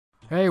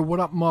Hey, what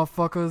up,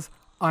 motherfuckers?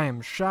 I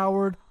am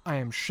showered, I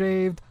am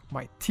shaved,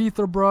 my teeth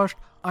are brushed,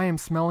 I am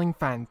smelling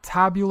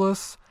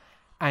fantabulous,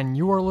 and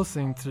you are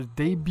listening to the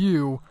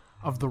debut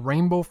of the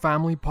Rainbow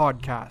Family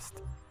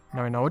Podcast.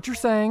 Now I know what you're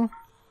saying.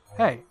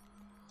 Hey,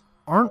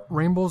 aren't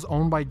rainbows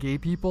owned by gay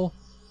people?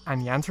 And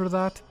the answer to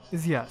that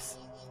is yes.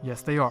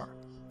 Yes, they are.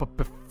 But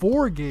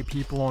before gay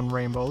people owned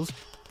rainbows,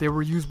 they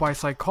were used by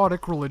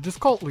psychotic religious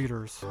cult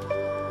leaders.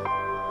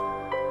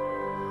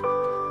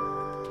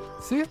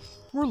 See?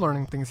 We're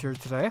learning things here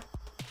today.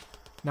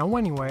 Now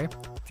anyway,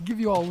 to give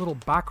you all a little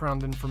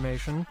background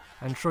information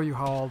and show you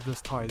how all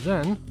this ties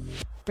in,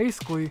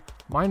 basically,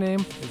 my name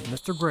is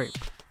Mr. Grape.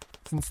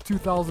 Since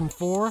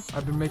 2004,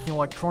 I've been making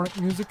electronic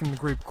music in the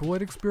Grape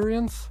Kool-Aid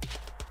experience,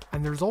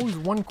 and there's always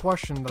one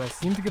question that I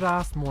seem to get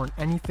asked more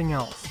than anything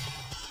else.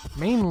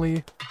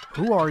 Mainly,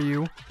 who are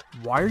you,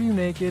 why are you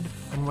naked,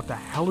 and what the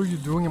hell are you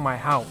doing in my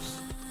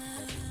house?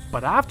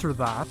 But after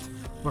that,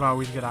 what I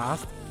always get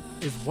asked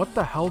is what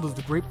the hell does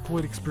the Grape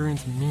Kool-Aid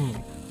experience mean?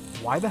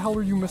 Why the hell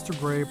are you Mr.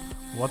 Grape?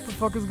 What the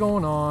fuck is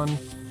going on?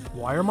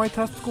 Why are my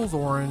testicles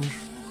orange?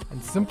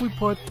 And simply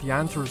put, the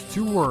answer is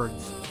two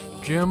words: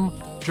 Jim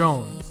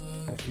Jones.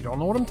 And if you don't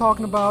know what I'm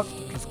talking about,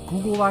 just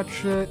Google that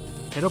shit,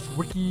 hit up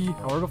Wiki,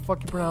 however the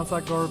fuck you pronounce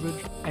that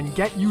garbage, and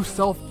get you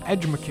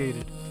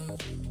self-edumacated.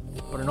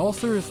 But in all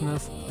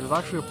seriousness, there's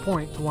actually a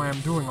point to why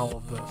I'm doing all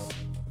of this.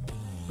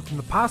 Within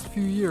the past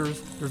few years,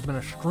 there's been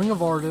a string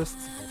of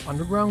artists,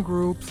 underground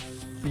groups,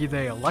 be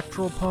they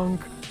electropunk,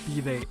 be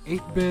they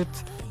 8-bit,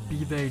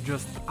 be they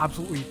just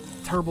absolutely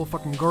terrible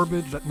fucking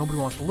garbage that nobody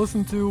wants to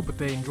listen to, but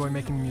they enjoy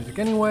making music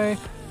anyway,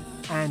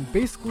 and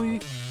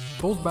basically,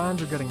 those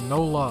bands are getting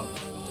no love.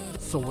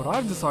 So what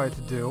I've decided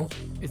to do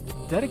is to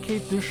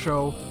dedicate this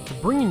show to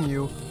bringing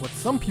you what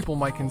some people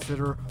might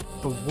consider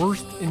the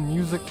worst in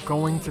music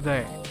going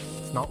today.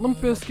 It's not Limp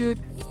Bizkit,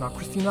 it's not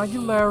Christina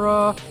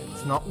Aguilera,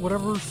 it's not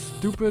whatever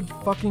stupid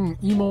fucking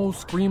emo,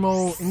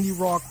 screamo, indie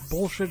rock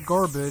bullshit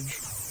garbage.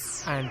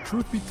 And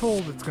truth be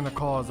told, it's gonna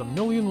cause a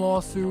million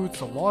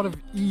lawsuits, a lot of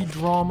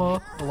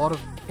e-drama, a lot of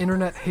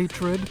internet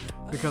hatred,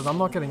 because I'm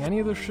not getting any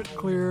of this shit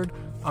cleared,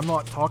 I'm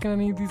not talking to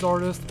any of these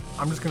artists,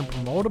 I'm just gonna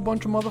promote a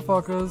bunch of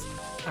motherfuckers,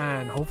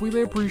 and hopefully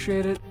they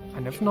appreciate it,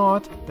 and if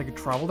not, they could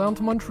travel down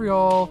to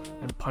Montreal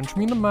and punch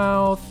me in the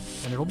mouth,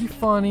 and it'll be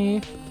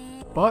funny.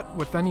 But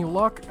with any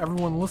luck,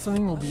 everyone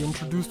listening will be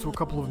introduced to a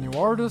couple of new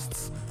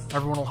artists,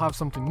 everyone will have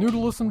something new to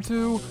listen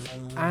to,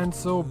 and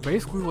so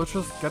basically let's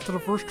just get to the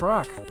first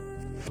track.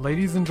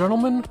 Ladies and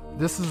gentlemen,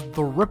 this is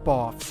the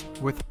Ripoffs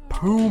with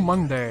Pooh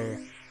Monday.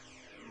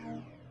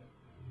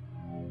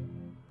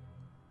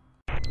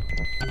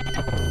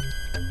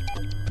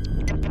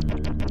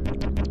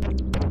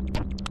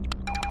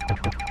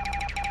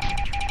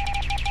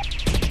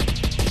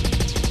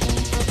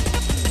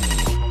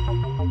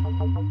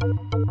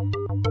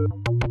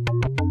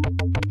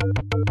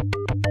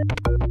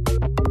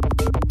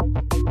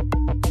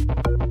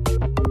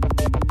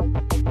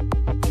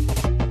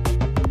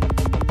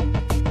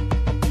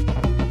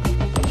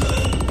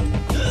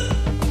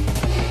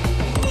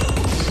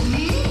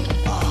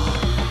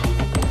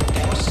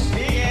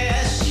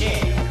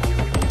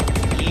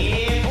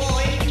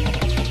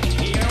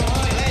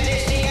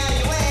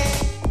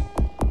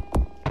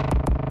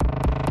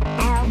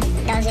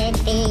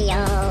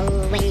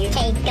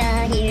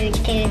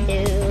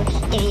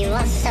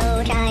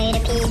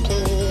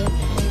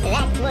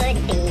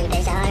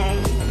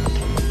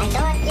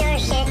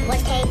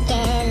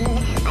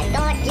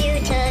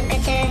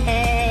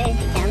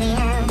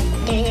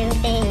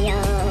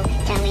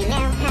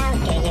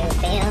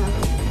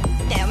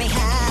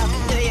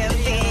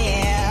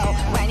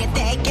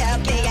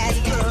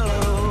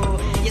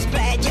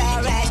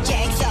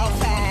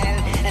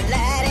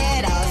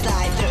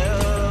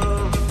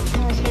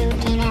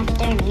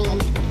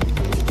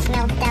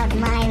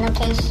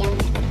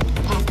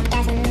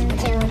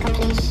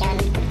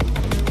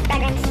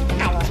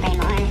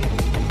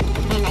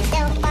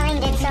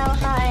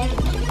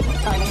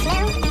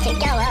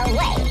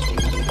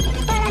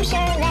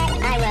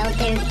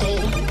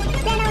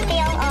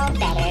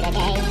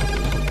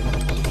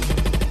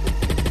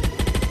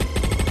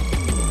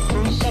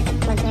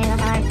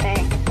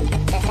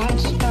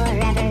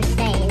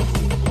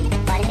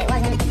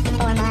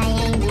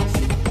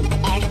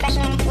 Air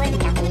freshener would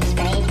not be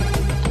sprayed,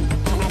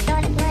 and I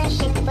thought my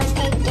shit was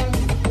taken.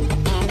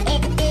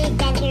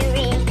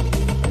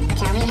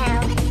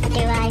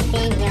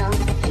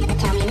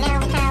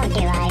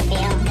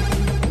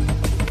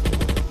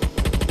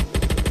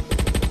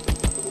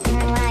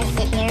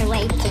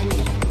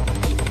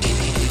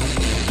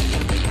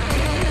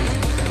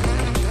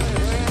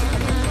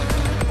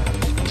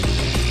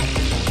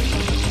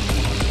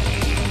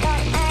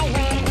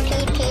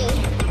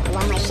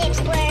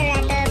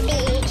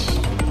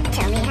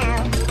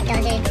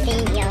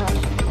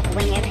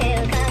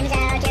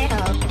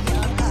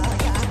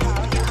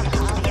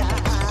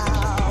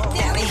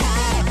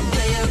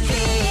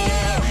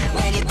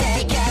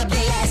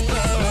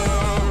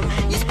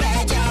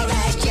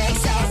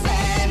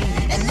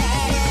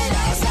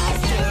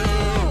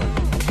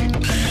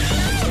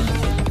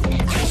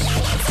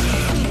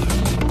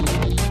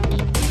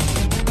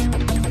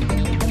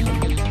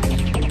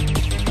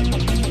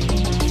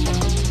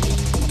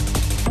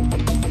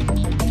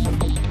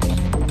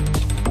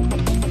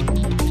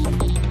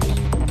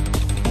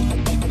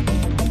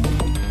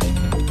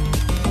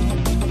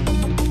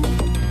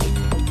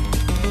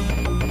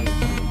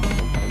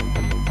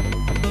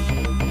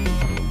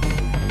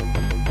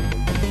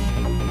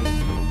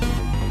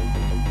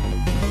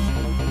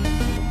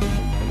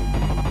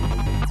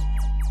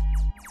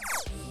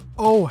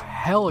 Oh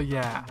hell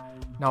yeah!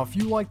 Now if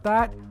you like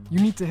that, you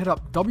need to hit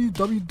up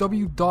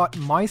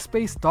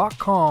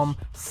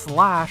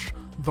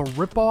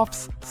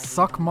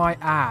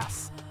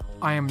www.myspace.com/theripoffs-suck-my-ass.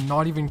 I am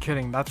not even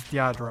kidding, that's the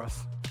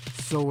address.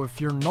 So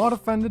if you're not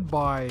offended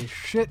by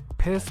shit,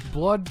 piss,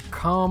 blood,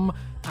 cum,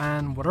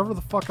 and whatever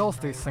the fuck else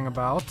they sing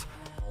about,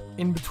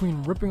 in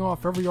between ripping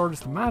off every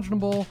artist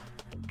imaginable,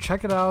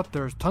 check it out,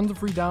 there's tons of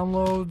free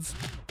downloads,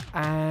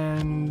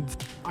 and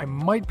I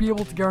might be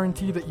able to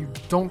guarantee that you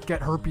don't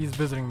get herpes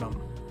visiting them.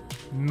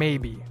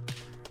 Maybe.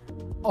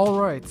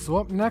 Alright, so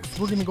up next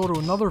we're gonna go to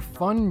another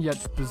fun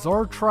yet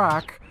bizarre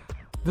track.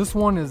 This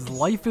one is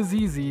Life is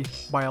Easy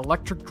by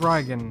Electric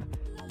Dragon.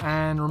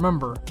 And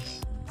remember,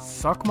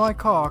 suck my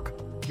cock,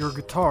 your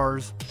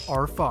guitars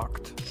are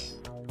fucked.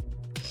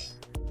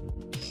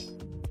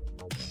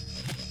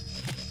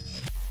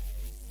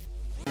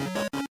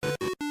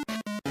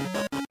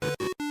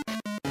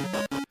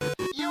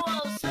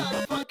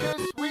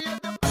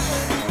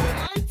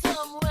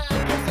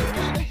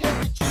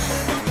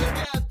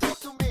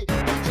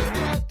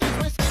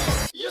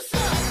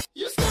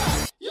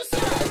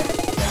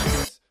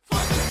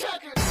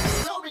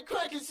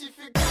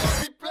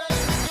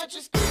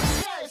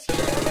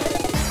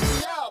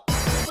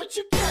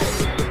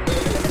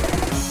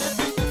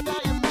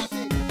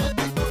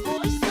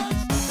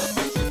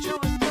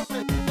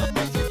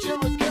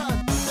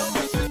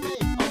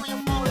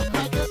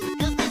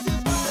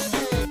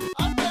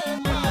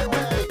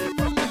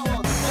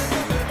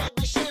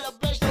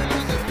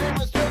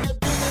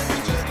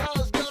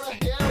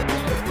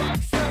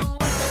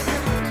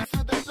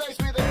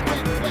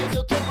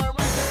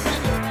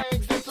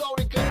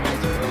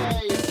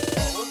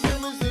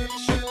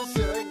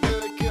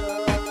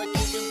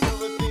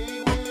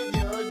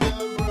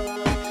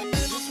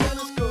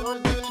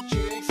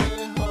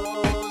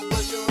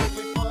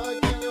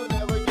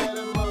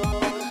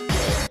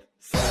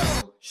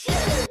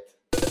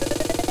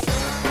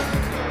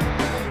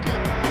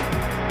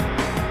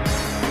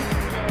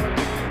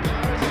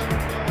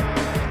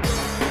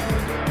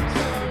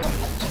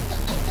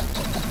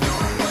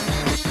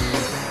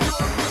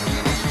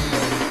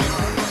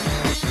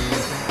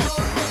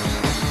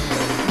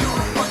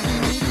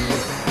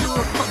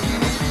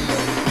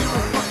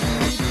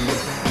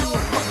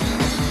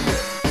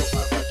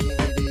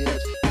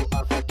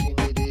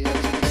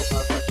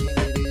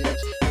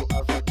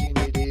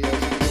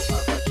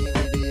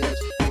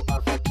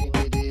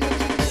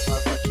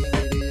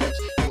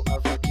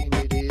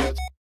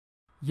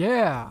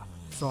 Yeah,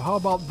 so how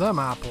about them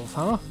apples,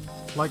 huh?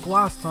 Like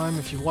last time,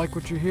 if you like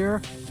what you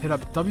hear, hit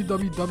up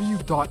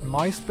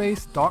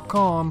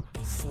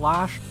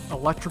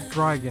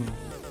www.myspace.com/electricdragon.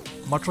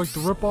 Much like the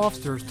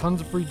Ripoffs, there's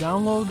tons of free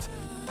downloads,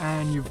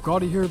 and you've got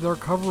to hear their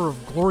cover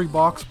of Glory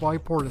Box by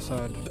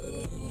Portishead.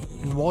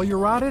 And while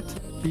you're at it,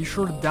 be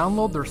sure to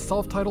download their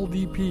self-titled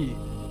EP.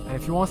 And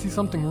if you want to see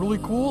something really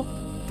cool,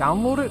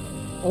 download it,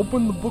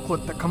 open the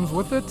booklet that comes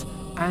with it,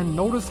 and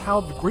notice how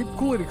the Grape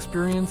Kool-Aid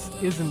experience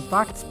is in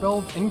fact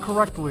spelled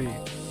incorrectly.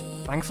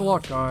 Thanks a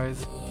lot,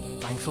 guys.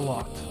 Thanks a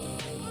lot.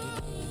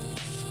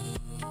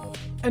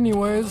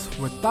 Anyways,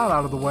 with that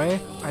out of the way,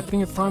 I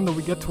think it's time that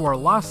we get to our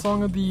last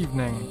song of the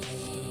evening.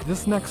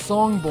 This next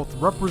song both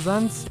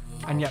represents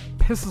and yet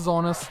pisses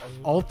on us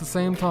all at the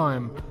same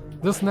time.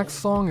 This next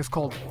song is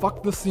called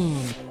Fuck the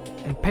Scene,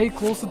 and pay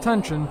close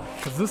attention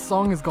because this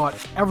song has got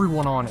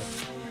everyone on it.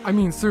 I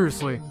mean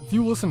seriously, if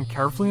you listen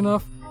carefully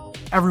enough,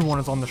 everyone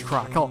is on this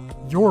track. Hell,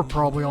 you're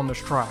probably on this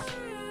track.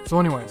 So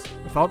anyways,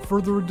 without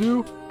further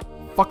ado,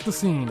 Fuck the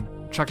Scene.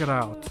 Check it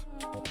out.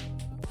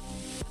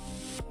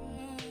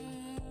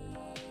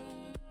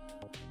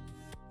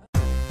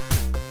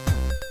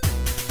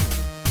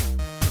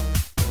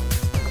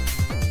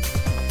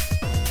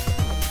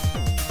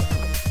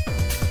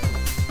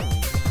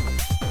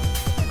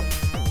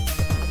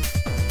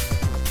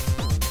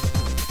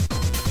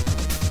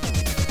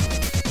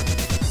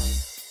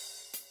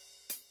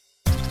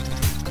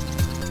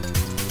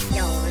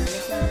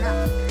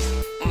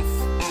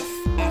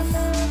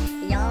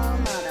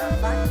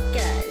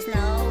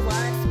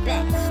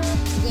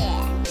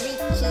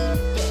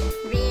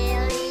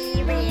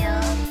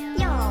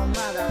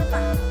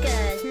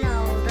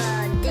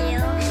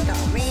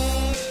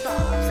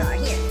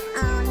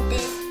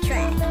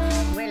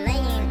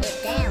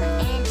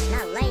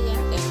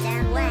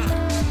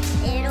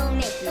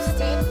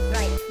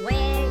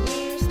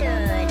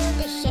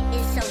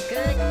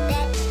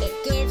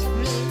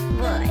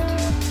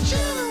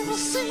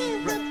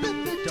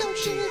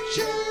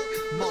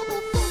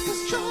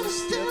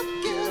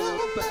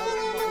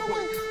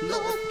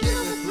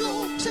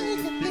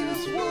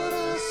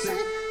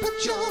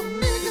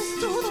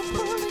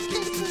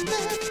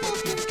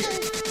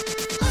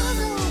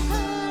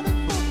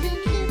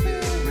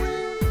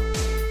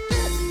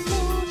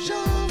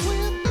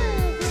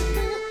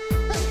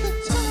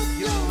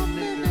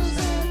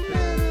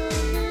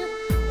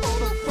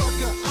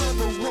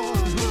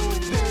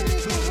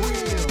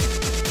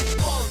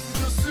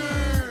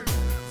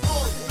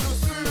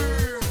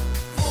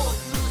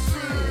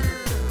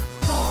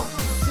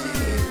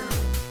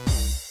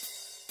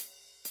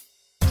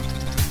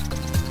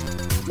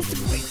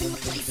 in the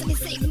place of his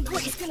saving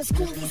grace. Gonna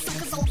school these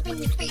suckers all up in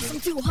your face. I'm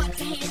too hot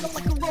to handle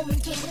like a Roman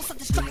candle. Set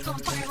the strike on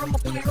fire, I'm a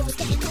pyro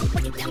scandal.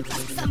 Break it down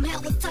fast cause I'm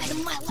hella tight. I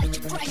might light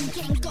your dragon,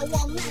 can't go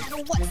all night.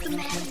 Or what's the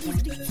matter?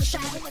 These beats are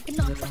shadow like a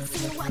non-press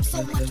singer. I'm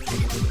so much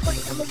better.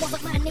 Break down the walls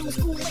like my name was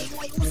Kool-Aid.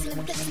 Wait, listen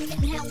to this and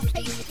getting hella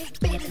paid. It's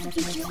better to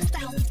teach you your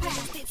style to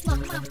past. It's not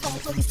my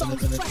fault, all these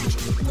songs are trash.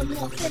 One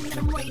more thing and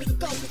I'm ready to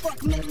go. Before I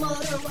commit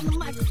murder on the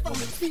microphone.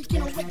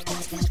 Speaking of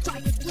Ripoff, this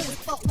track is blue.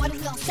 But why do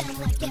we all sound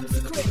like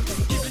MC Chris?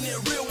 Giving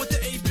it real with the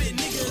 8-bit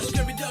niggas.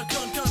 Scrappy duck,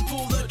 gun,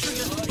 pull the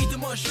trigger. Eat the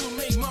mushroom,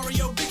 make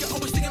Mario bigger.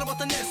 Always thinking about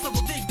the next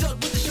level. Dig duck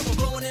with the shovel,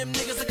 blowing them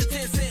niggas like a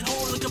 10-cent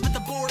horn. Look up at the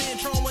board and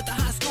Tron with the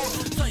high score.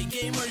 Tight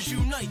gamers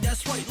unite,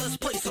 that's right, let's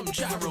play some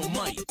gyro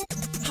might.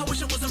 I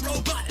wish I was a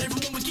robot,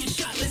 everyone would get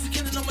shot. Laser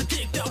cannon on my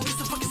dick, that would be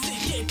so fucking sick.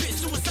 Yeah, bitch,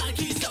 suicide,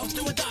 kill yourself,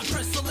 do or die,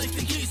 press select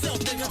and kill yourself,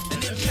 nigga.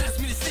 And then pass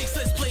me the sticks,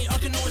 let's play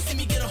Arcanor. See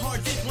me get a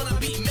hard dick when I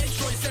beat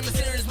Metroid.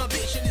 Samus Aran is my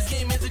bitch, and this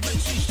game is a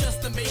glitch. She's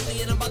just a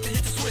melee, and I'm about to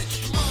hit the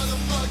switch.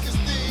 Motherfuckers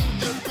think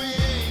that we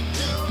ain't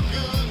too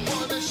good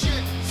for the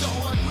shit, so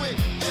I quit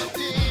the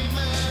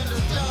demon to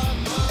stop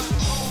my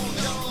own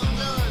young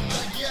nerd.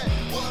 I get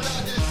what I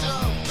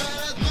deserve, but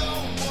I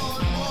don't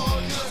want more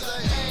cause I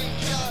ain't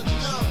got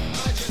enough.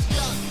 I just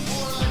got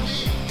what I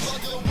need,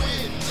 like a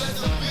wind, like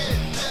a bit.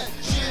 That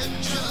shit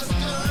just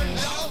turned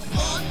out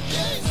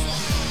fucking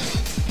sweet.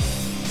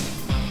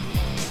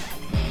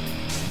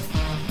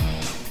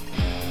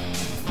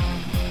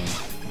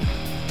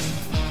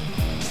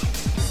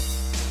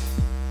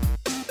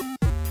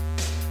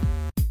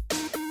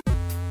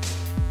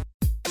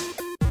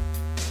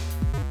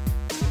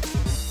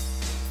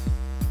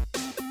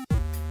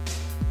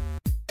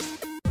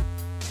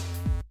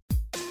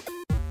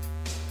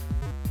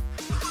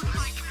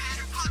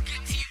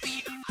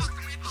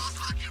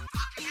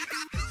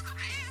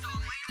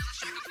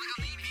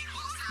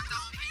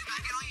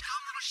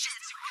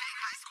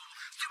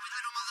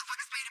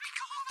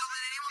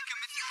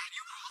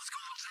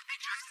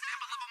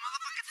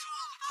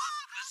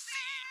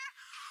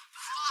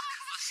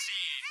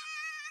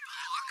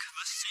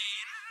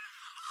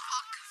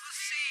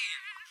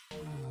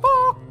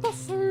 Fuck the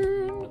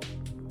scene!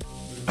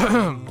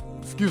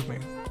 Excuse me.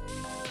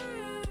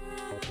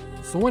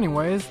 So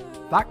anyways,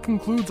 that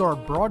concludes our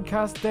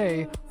broadcast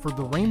day for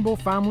the Rainbow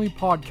Family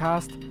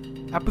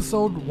Podcast,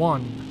 Episode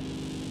 1.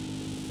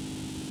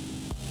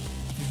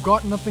 If you've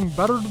got nothing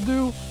better to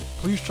do,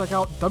 please check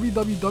out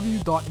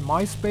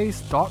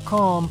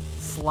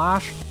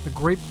www.myspace.com/The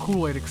Grape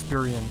Kool-Aid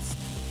Experience.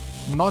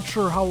 I'm not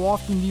sure how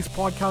often these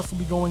podcasts will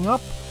be going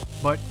up,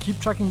 but keep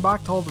checking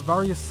back to all the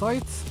various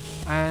sites,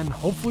 and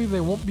hopefully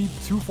they won't be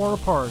too far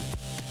apart.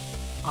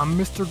 I'm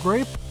Mr.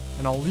 Grape,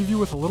 and I'll leave you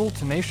with a little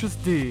Tenacious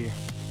D.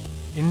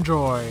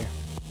 Enjoy.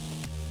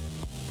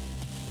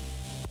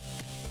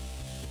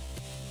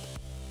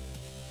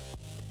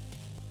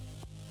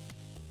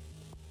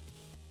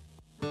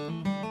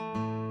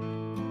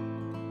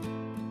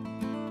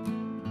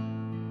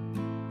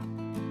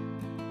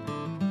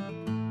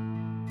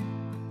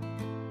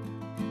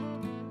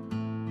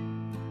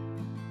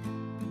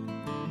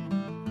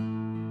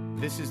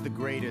 This is the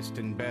greatest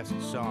and best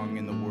song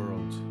in the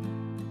world.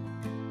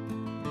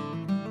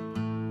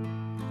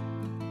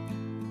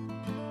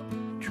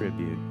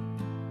 Tribute.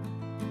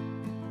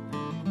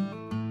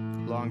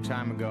 Long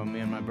time ago,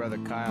 me and my brother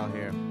Kyle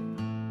here,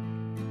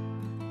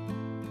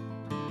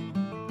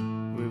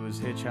 we was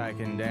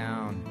hitchhiking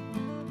down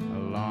a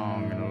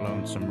long and a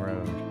lonesome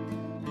road.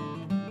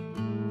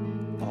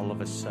 All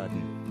of a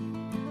sudden,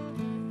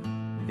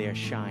 there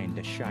shined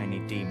a shiny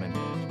demon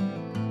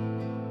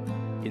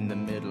in the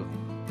middle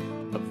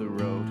of the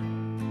road.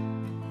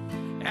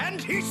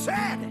 And he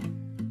said,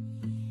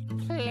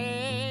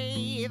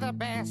 "Play the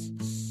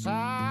best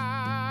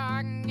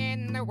song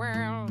in the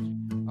world,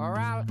 or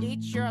I'll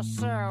eat your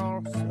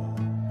soul."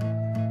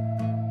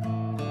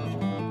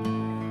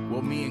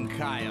 Well, me and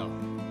Kyle,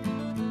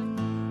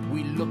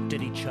 we looked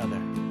at each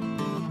other,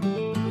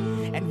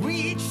 and we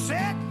each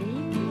said,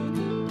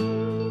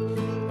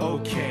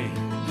 "Okay."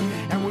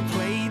 And we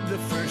played the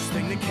first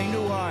thing that came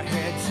to our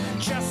heads.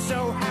 Just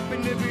so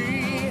happened to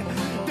be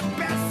the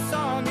best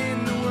song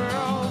in the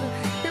world.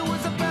 It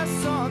was the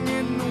best song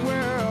in the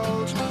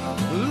world.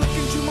 Look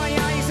into my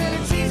eyes and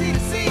it's easy to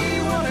see.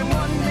 1 and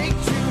 1 make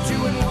 2,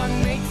 2 and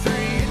 1 make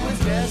 3. It was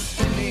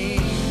destiny.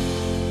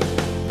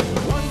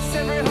 Once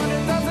every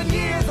 100,000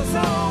 years or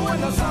so, when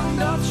the sun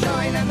doth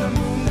shine and the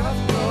moon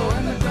doth glow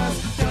and the grass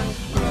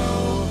doth grow.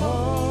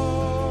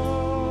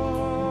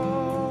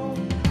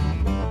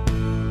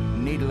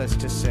 Needless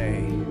to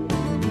say,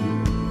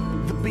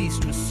 the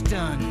beast was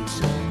stunned.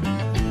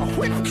 A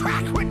whip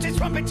crack went his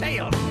trumpet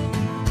tail,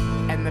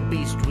 and the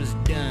beast was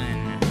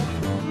done.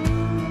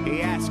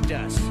 He asked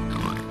us,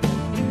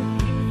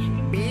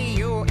 "Be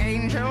you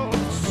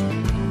angels?"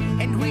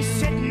 And we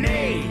said,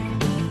 "Nay,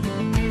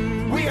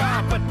 we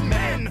are but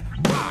men."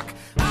 Rock.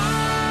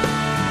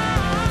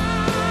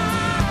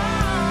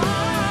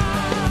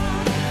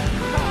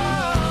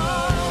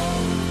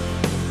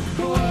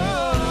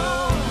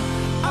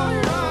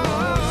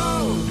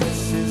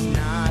 This is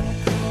not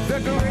the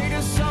great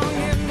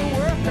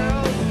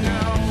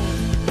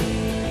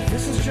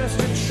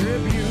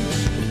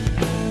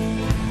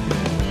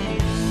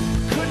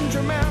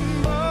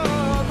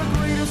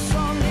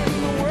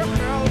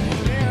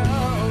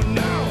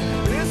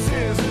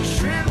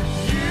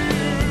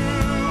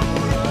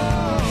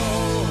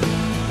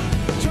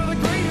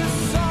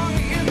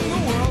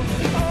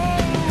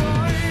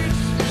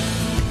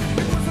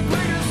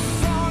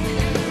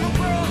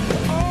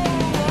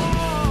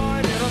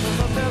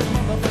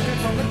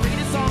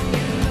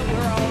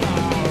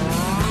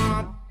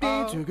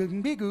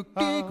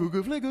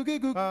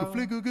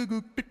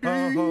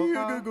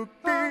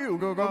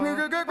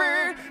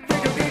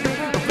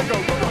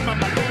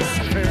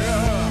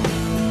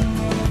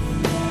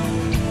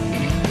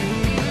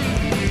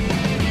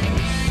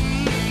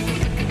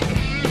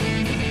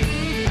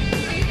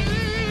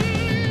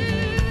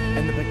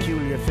And the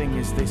peculiar thing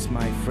is this,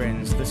 my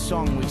friends, the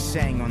song we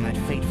sang on that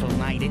fateful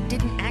night, it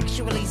didn't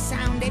actually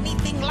sound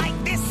anything like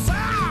this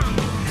song!